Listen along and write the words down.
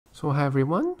So hi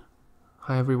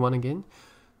everyone again.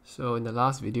 So in the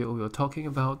last video we were talking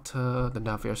about the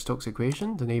Navier-Stokes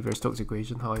equation, the Navier-Stokes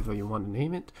equation, however you want to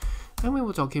name it, and we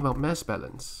were talking about mass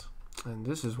balance. And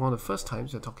this is one of the first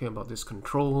times we're talking about this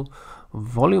control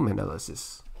volume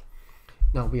analysis.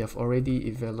 Now we have already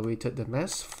evaluated the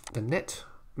net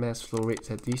mass flow rates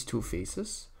at these two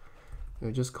phases.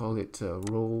 We'll just call it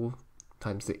rho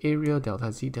times the area,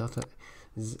 delta z, delta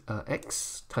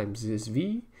x times this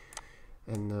v.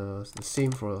 And the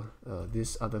same for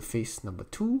this other phase number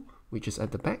 2, which is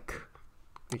at the back,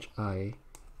 which I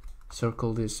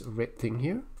circle this red thing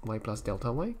here, y plus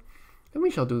delta y. And we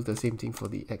shall do the same thing for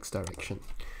the x direction.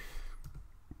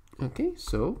 Okay,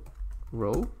 so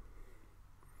rho,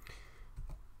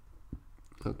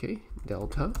 okay,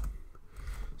 delta.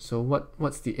 So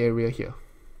what's the area here?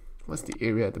 What's the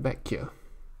area at the back here?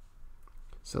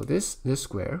 So this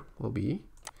square will be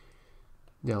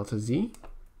delta z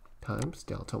times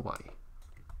delta y.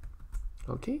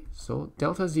 Okay, so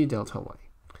delta z, delta y.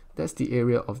 That's the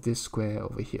area of this square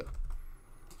over here.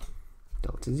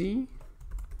 Delta z,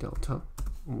 delta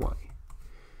y.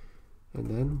 And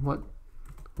then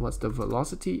what's the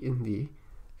velocity in the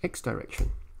x direction?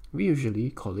 We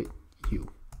usually call it u.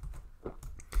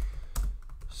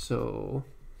 So,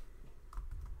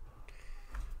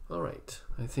 alright,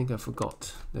 I think I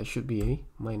forgot. There should be a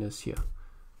minus here.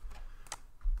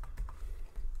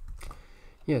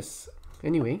 Yes.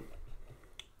 Anyway,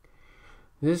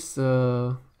 this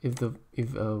if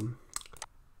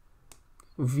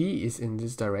v is in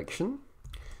this direction,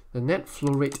 the net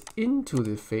flow rate into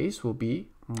the phase will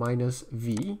be minus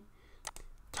v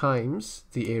times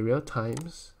the area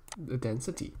times the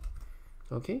density.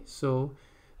 Okay, so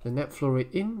the net flow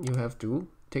rate in, you have to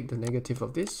take the negative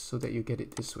of this so that you get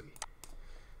it this way.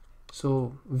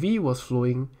 So v was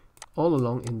flowing all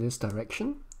along in this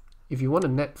direction. If you want a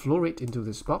net flow rate into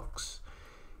this box,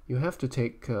 you have to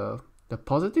take the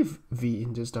positive v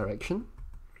in this direction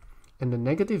and the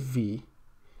negative v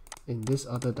in this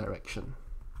other direction.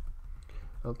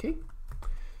 Okay,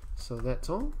 so that's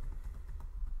all.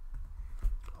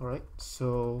 Alright,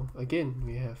 so again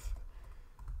we have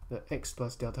the x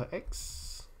plus delta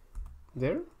x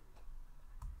there.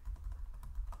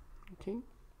 Okay,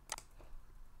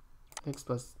 x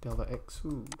plus delta x.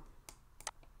 Ooh.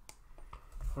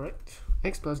 Alright,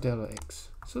 x plus delta x.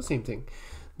 So same thing.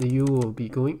 The u will be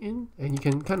going in, and you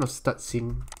can kind of start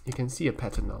seeing, you can see a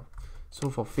pattern now. So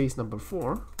for phase number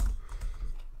 4,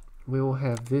 we will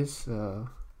have this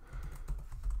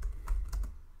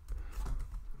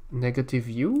negative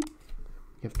u.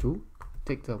 You have to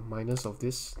take the minus of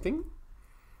this thing.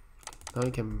 Now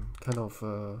you can kind of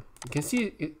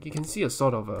you can see a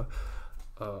sort of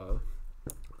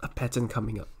a pattern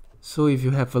coming up. So if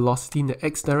you have velocity in the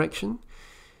x direction,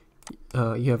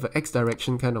 you have an x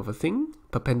direction kind of a thing,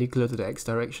 perpendicular to the x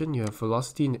direction. You have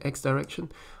velocity in the x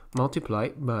direction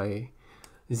multiplied by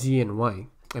z and y.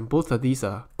 And both of these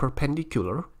are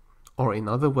perpendicular, or in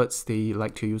other words, they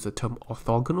like to use the term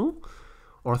orthogonal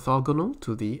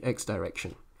to the x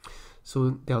direction.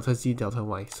 So delta z, delta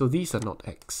y. So these are not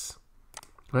x,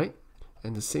 right?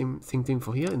 And the same thing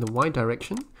for here. In the y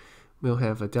direction, we'll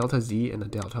have a delta z and a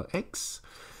delta x.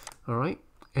 All right,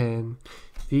 and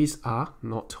these are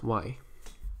not y,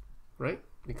 right?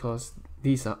 Because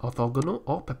these are orthogonal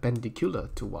or perpendicular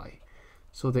to y.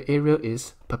 So the area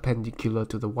is perpendicular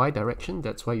to the y direction.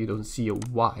 That's why you don't see a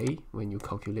y when you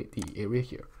calculate the area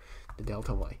here, the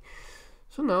delta y.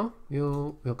 So now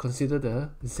we'll consider the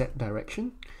z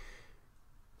direction.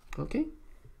 Okay,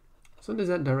 so the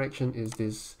z direction is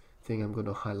this thing I'm going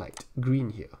to highlight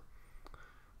green here.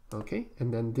 Okay,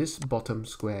 and then this bottom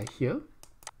square here,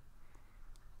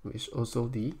 which is also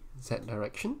the z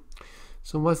direction.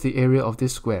 So what's the area of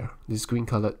this square, this green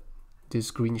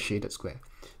shaded square?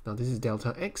 Now this is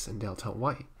delta x and delta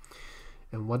y.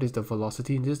 And what is the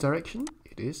velocity in this direction?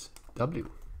 It is w.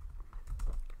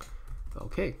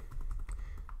 Okay,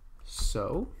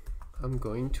 so I'm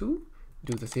going to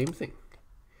do the same thing.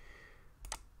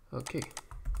 Okay,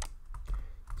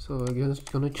 so we're going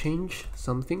to change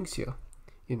some things here.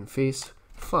 In phase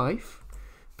 5,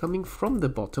 coming from the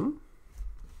bottom,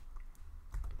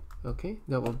 okay,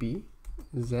 that will be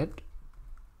z,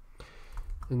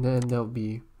 and then that will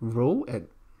be rho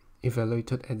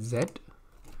evaluated at z.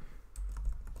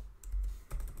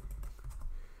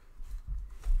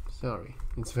 Sorry,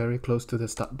 it's very close to the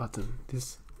start button,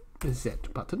 this z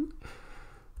button.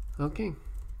 Okay,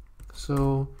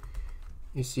 so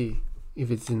you see, if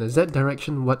it's in the z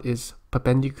direction, what is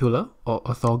perpendicular or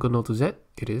orthogonal to z?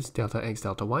 It is delta x,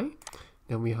 delta y.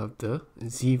 Then we have the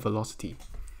z velocity.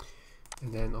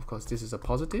 And then, of course, this is a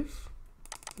positive.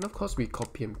 And of course we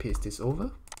copy and paste this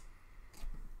over.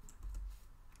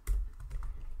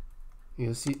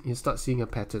 You start seeing a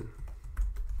pattern.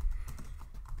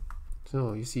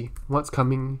 So you see what's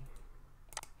coming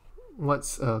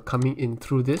in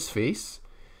through this face.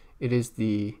 It is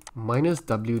the minus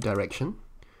W direction,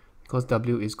 because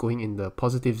W is going in the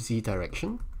positive Z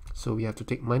direction. So we have to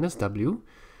take minus W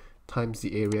times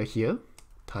the area here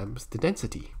times the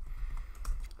density,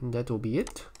 and that will be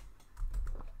it.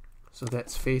 So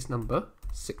that's phase number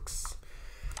 6.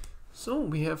 So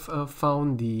we have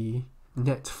found the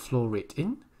net flow rate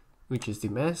in, which is the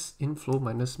mass inflow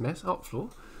minus mass outflow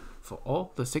for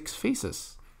all the 6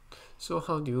 phases. So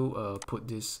how do you put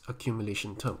this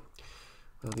accumulation term?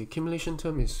 Well, the accumulation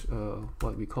term is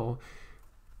what we call,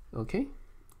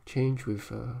 change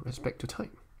with respect to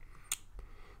time.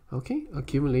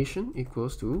 Accumulation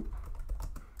equals to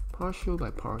partial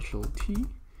by partial T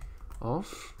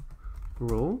of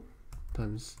rho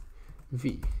times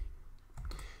V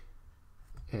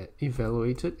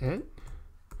evaluated at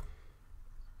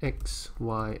X,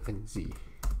 Y, and Z.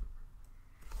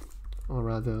 Or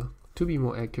rather, to be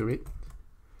more accurate,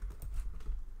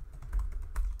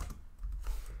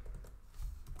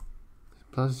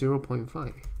 plus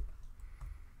 0.5.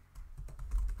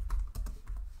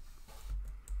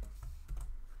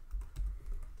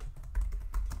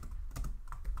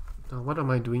 Now what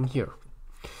am I doing here?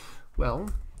 Well,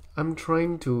 I'm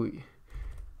trying to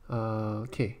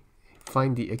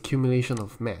find the accumulation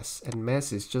of mass, and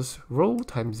mass is just rho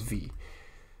times V.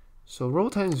 So rho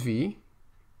times V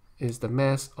is the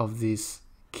mass of this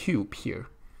cube here,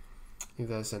 if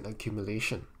there's an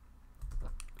accumulation.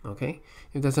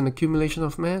 If there's an accumulation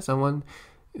of mass, I want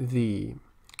the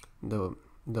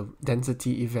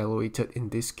density evaluated in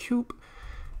this cube,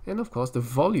 and of course the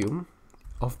volume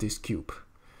of this cube.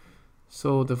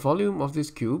 So the volume of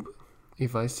this cube,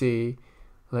 if I say,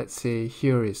 let's say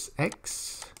here is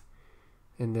X,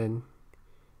 and then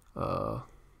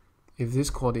if this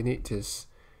coordinate is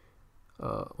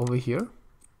over here,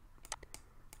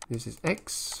 this is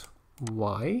X,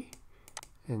 Y,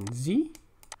 and Z,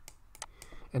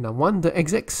 and I want the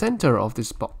exact center of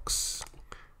this box,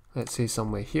 let's say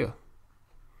somewhere here.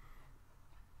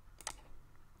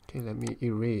 Let me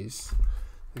erase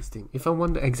this thing. If I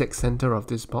want the exact center of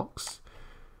this box,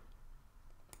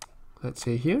 let's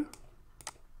say here,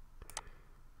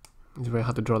 it's very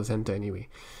hard to draw the center anyway.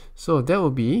 So that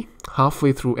will be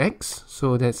halfway through X,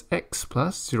 so that's X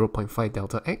plus 0.5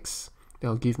 delta X. That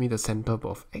will give me the center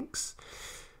of X.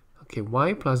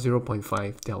 Y plus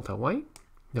 0.5 delta Y.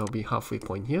 That will be halfway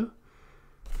point here.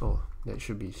 Oh, that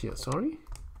should be here, sorry.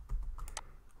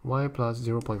 Y plus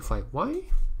 0.5 Y.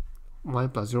 Y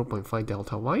plus 0.5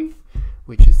 delta Y,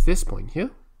 which is this point here.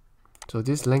 So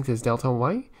this length is delta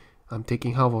Y. I'm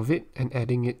taking half of it and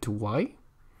adding it to Y.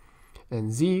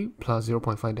 And Z plus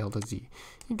 0.5 delta Z.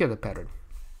 You get the pattern.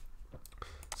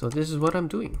 So this is what I'm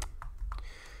doing.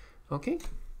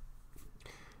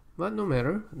 But no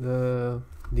matter,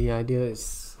 the idea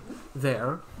is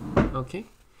there.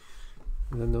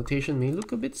 The notation may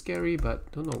look a bit scary,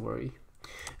 but don't worry.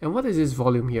 And what is this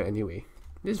volume here anyway?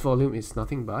 This volume is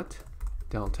nothing but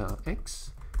delta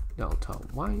X, delta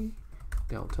Y,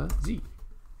 delta Z.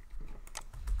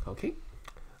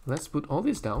 Let's put all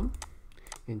this down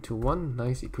into one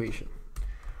nice equation.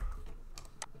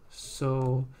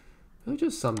 So I'll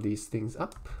just sum these things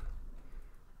up.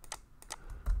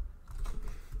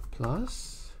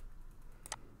 Plus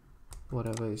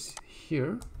whatever is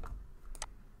here,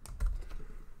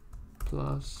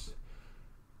 plus,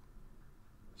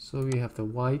 so we have the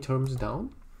Y terms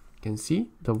down. You can see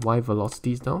the Y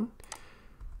velocity is down.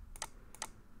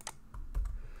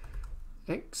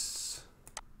 X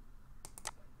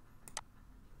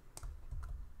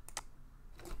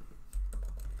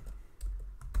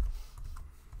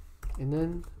and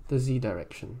then the Z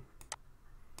direction.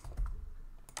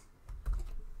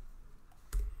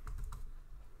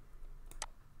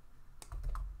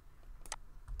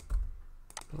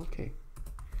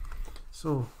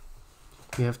 So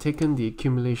we have taken the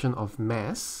accumulation of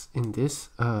mass in this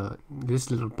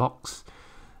this little box.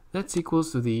 That's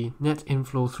equals to the net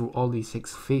inflow through all these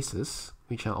 6 phases,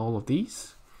 which are all of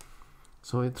these.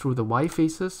 So through the Y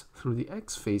phases, through the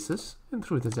X phases, and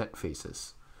through the Z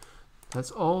phases.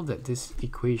 That's all that this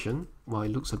equation, while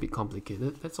it looks a bit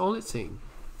complicated, that's all it's saying.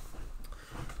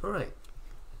 Alright.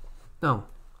 Now,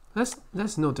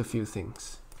 let's note a few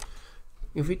things.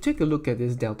 If we take a look at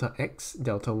this delta X,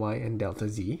 delta Y, and delta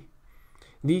Z,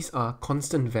 these are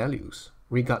constant values,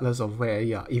 regardless of where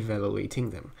you are evaluating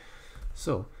them.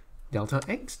 So, delta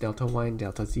X, delta Y, and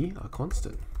delta Z are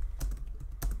constant.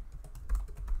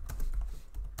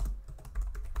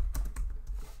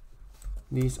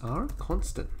 these are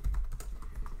constant.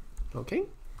 Okay,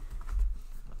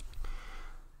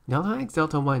 delta x,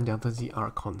 delta y, and delta z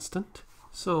are constant,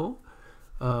 so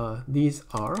these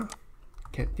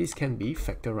can be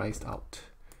factorized out.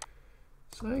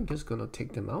 So I'm just gonna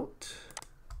take them out.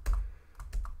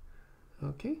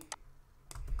 Okay,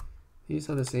 these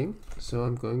are the same, so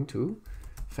I'm going to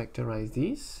factorize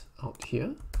these out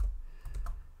here.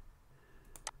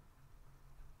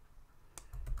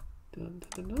 Dun,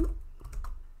 dun, dun, dun.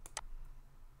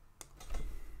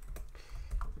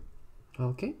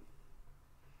 Okay,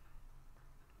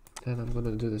 then I'm going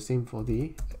to do the same for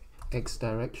the x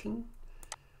direction.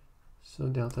 So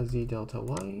delta z, delta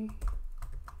y.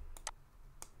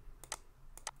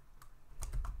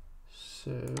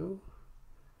 So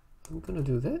I'm going to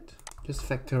do that, just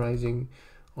factorizing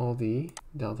all the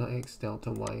delta x,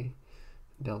 delta y,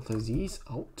 delta z's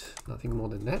out, nothing more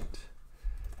than that,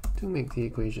 to make the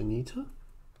equation neater.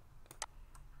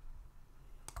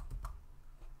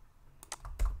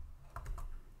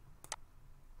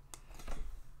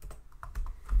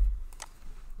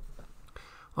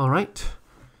 Alright,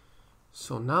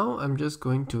 so now I'm just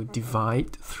going to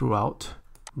divide throughout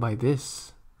by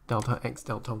this delta x,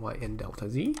 delta y, and delta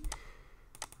z.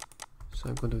 So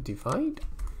I'm going to divide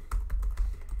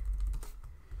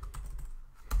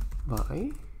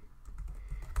by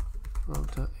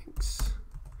delta x,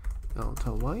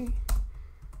 delta y,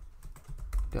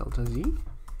 delta z.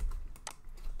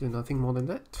 Do nothing more than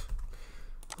that.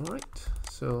 Alright,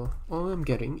 so all I'm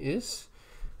getting is,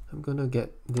 I'm going to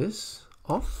get this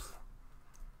off.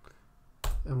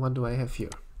 And what do I have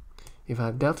here? If I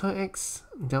have delta x,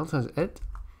 delta z,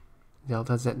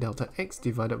 delta z, delta x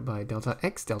divided by delta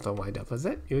x, delta y, delta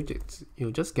z,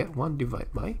 you'll just get 1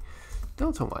 divided by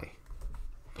delta y.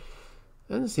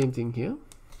 And the same thing here,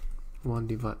 1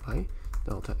 divided by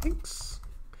delta x.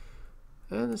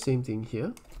 And the same thing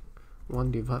here,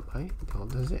 1 divided by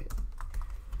delta z.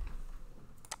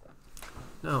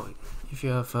 Now, if you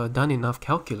have done enough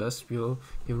calculus, you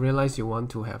realize you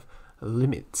want to have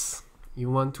limits.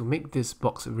 You want to make this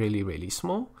box really, really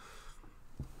small.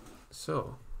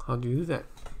 So, how do you do that?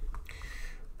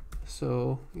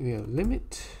 So, we have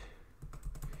limit.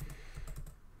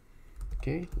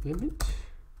 Okay, limit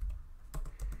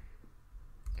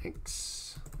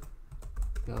x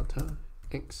delta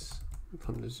x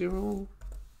becomes to 0.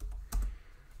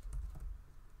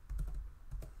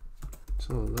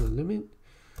 So, the limit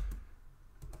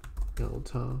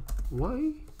delta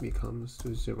y becomes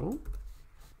to 0.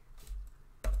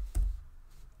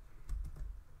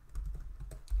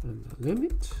 And the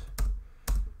limit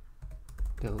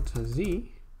delta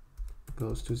z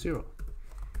goes to 0.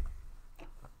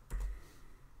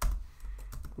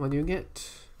 What do you get?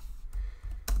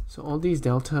 So all these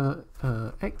delta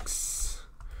x,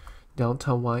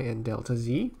 delta y, and delta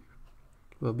z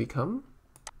will become,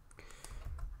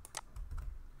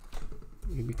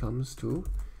 it becomes to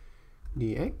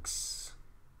dx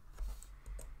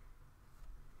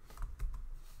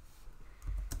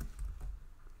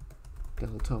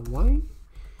delta y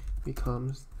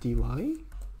becomes dy,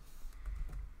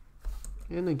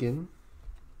 and again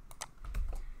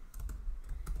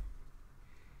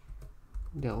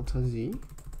delta z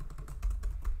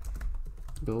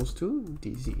goes to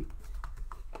dz.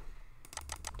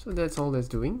 So that's all that's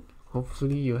doing.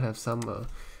 Hopefully you have some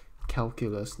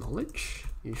calculus knowledge.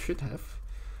 You should have.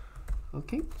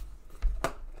 Okay,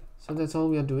 so that's all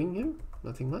we are doing here,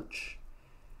 nothing much.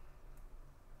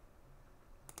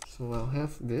 So I'll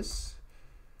have this.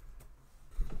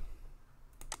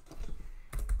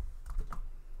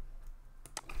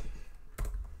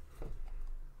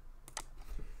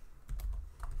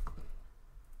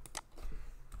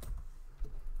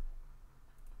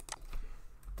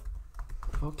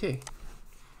 Okay,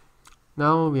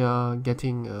 now we are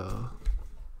getting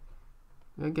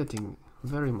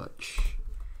very much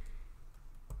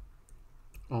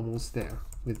almost there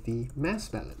with the mass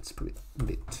balance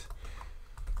bit.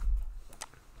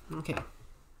 Okay,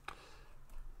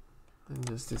 and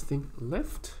there's this thing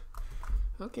left.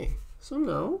 Okay, so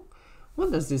now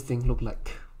what does this thing look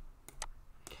like?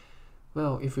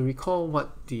 Well, if you recall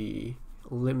what the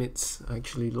limits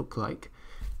actually look like,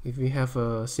 if we have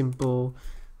a simple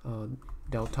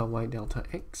delta y, delta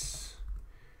x,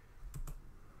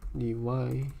 dy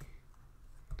y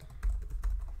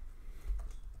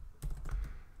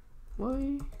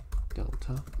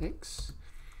delta x.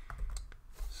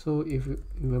 So if you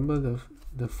remember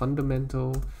the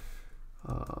fundamental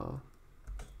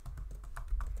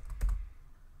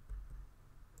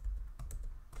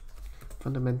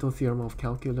theorem of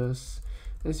calculus,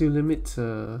 as you limit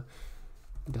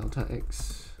delta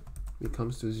x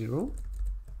becomes to 0,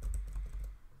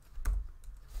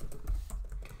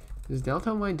 this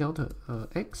delta y delta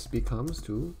x becomes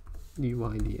to dy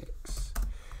dx.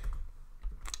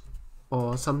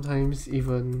 Or sometimes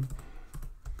even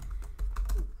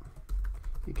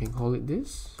you can call it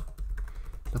this,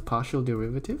 the partial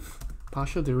derivative.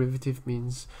 Partial derivative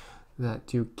means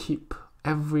that you keep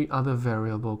every other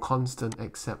variable constant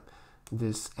except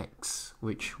this x,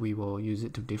 which we will use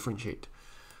it to differentiate.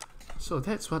 So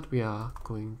that's what we are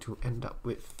going to end up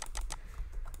with.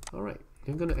 Alright,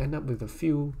 you're going to end up with a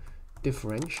few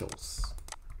differentials.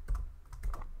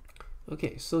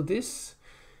 Okay, so this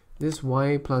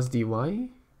y plus dy,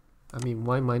 I mean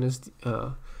y minus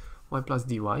y plus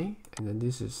dy, and then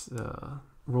this is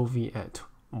rho v at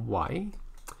y.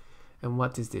 And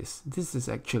what is this? This is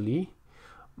actually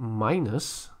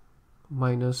minus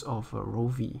of rho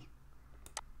v,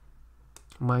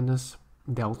 minus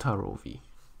delta rho v.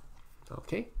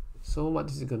 Okay, so what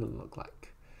is it going to look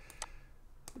like?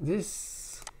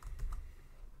 This,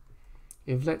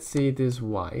 if let's say this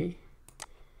y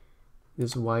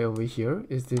over here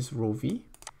is this rho v,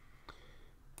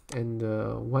 and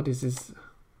what is this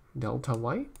delta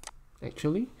y?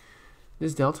 Actually,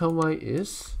 this delta y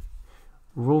is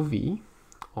rho v,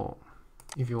 or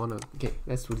if you want to, okay,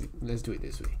 let's do it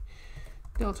this way.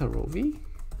 Delta rho v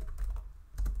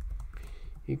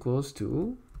equals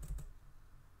to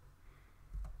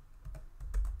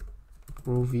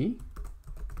rho v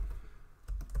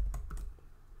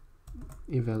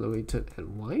evaluated at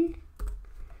y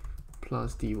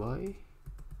plus dy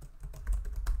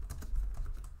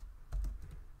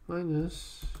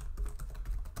minus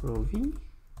rho v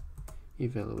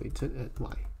evaluated at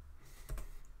y.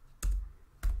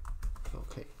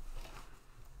 Okay,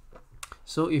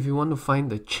 so if you want to find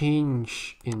the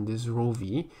change in this rho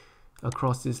v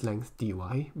across this length dy,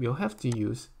 we'll have to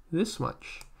use this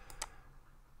much.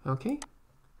 Okay,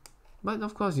 but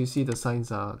of course you see the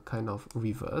signs are kind of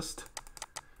reversed,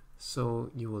 so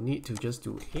you will need to just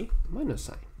do a minus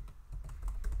sign.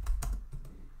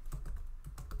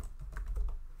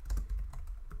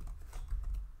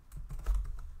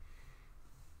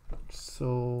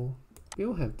 So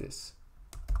we'll have this.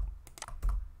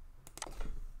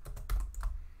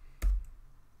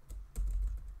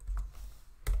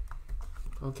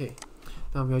 Okay,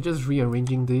 now we are just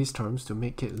rearranging these terms to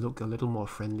make it look a little more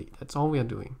friendly. That's all we are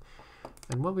doing.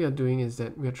 And what we are doing is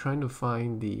that we are trying to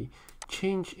find the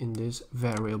change in this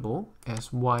variable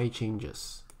as y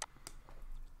changes.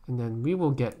 And then we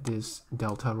will get this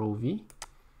delta rho v.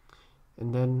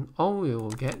 And then all we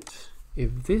will get,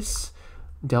 if this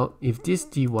dy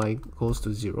goes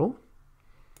to 0,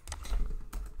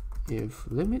 if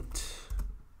limit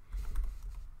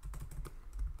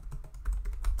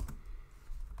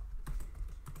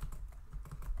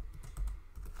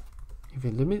if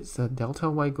it limits delta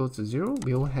y goes to 0,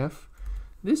 we will have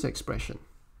this expression.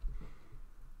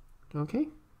 Okay,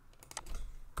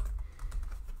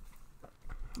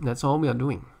 that's all we are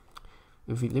doing.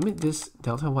 If we limit this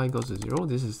delta y goes to 0,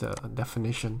 this is the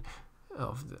definition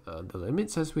of the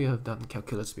limits as we have done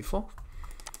calculus before.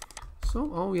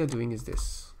 So all we are doing is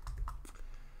this.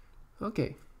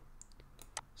 Okay,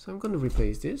 so I'm going to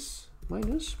replace this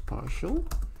minus partial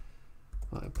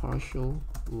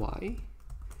y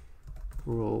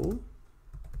rho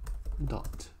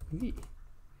dot v,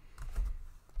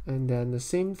 and then the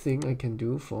same thing I can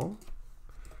do for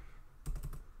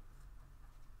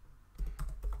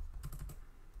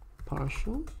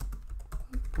partial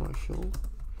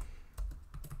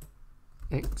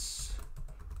x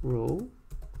rho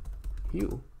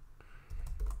u,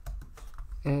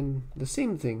 and the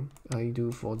same thing I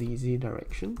do for the z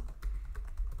direction.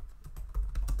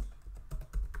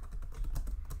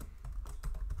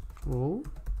 Rho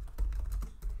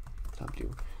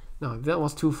w. Now if that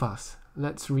was too fast,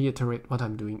 let's reiterate what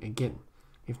I'm doing again.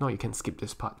 If not, you can skip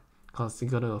this part because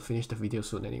you're gonna finish the video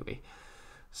soon anyway.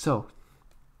 So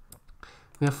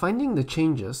we are finding the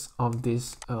changes of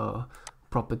this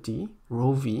property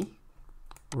rho v,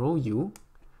 rho u,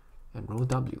 and rho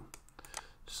w.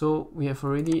 So we have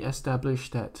already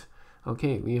established that,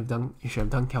 okay, you should have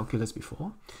done calculus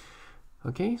before.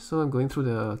 Okay, so I'm going through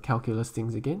the calculus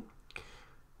things again.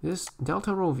 This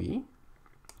delta rho v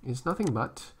is nothing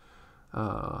but,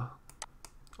 or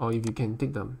if you can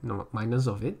take the minus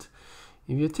of it,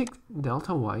 if you take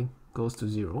delta y goes to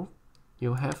 0,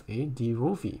 you'll have a d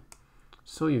rho v.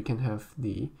 So you can have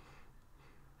the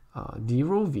d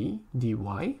rho v dy,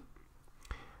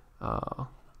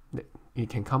 it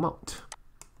can come out.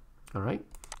 Alright,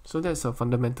 so that's a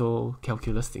fundamental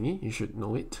calculus thingy, you should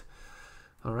know it.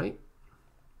 Alright,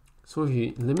 so if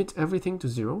you limit everything to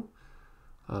 0,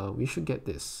 we should get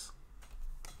this.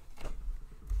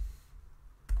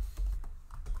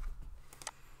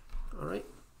 Alright.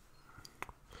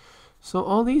 So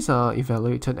all these are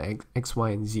evaluated x,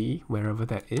 y, and z, wherever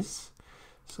that is.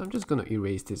 So I'm just going to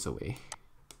erase this away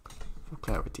for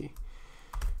clarity.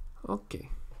 Okay.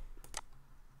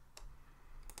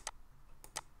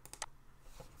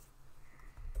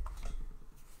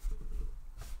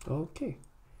 Okay.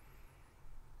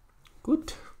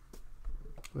 Good.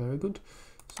 Very good.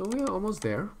 So we are almost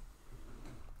there.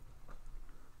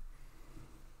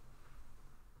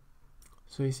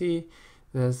 So you see,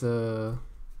 there's some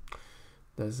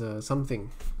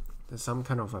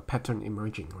kind of a pattern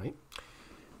emerging, right?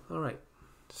 All right.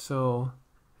 So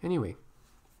anyway,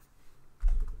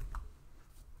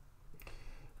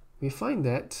 we find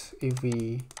that if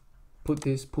we pull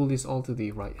this all to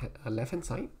the left hand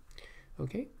side,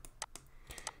 okay.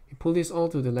 You pull this all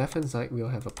to the left hand side, we'll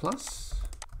have a plus.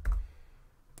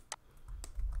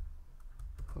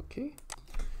 Okay.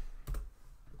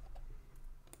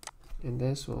 And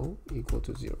this will equal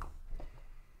to 0.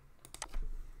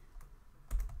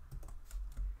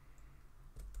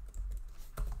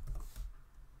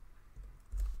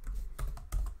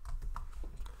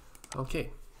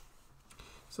 Okay.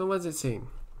 So what's it saying?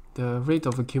 The rate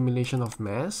of accumulation of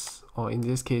mass, or in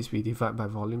this case we divide by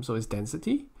volume, so it's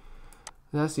density.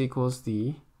 That equals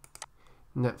the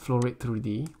net flow rate through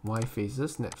the y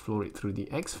phases, net flow rate through the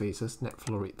x phases, net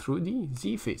flow rate through the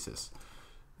z phases.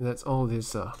 That's all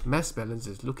this mass balance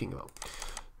is talking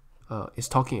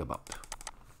about.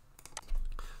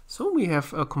 So we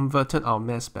have converted our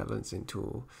mass balance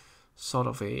into sort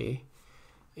of a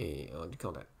what do you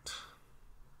call that?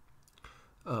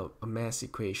 A mass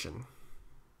equation.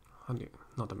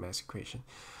 Not a mass equation.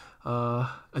 A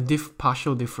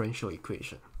partial differential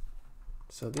equation.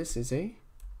 So this is a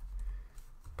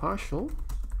partial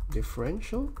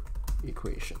differential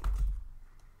equation.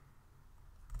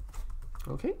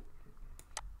 Okay.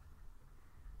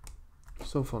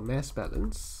 So for mass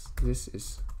balance, this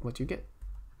is what you get.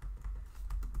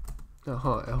 I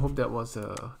hope that was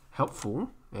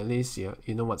helpful. At least you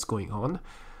know what's going on.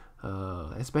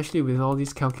 Especially with all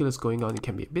these calculus going on, it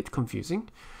can be a bit confusing.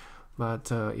 But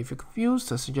if you're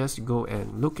confused, I suggest you go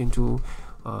and look into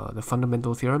the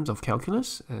fundamental theorems of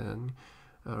calculus and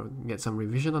get some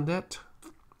revision on that,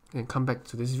 and come back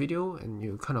to this video and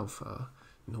you kind of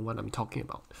know what I'm talking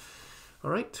about.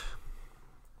 Alright,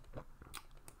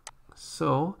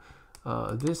 so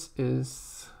this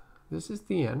is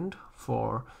the end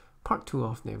for part 2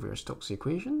 of Navier-Stokes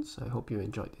equations. I hope you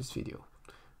enjoyed this video.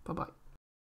 Bye bye.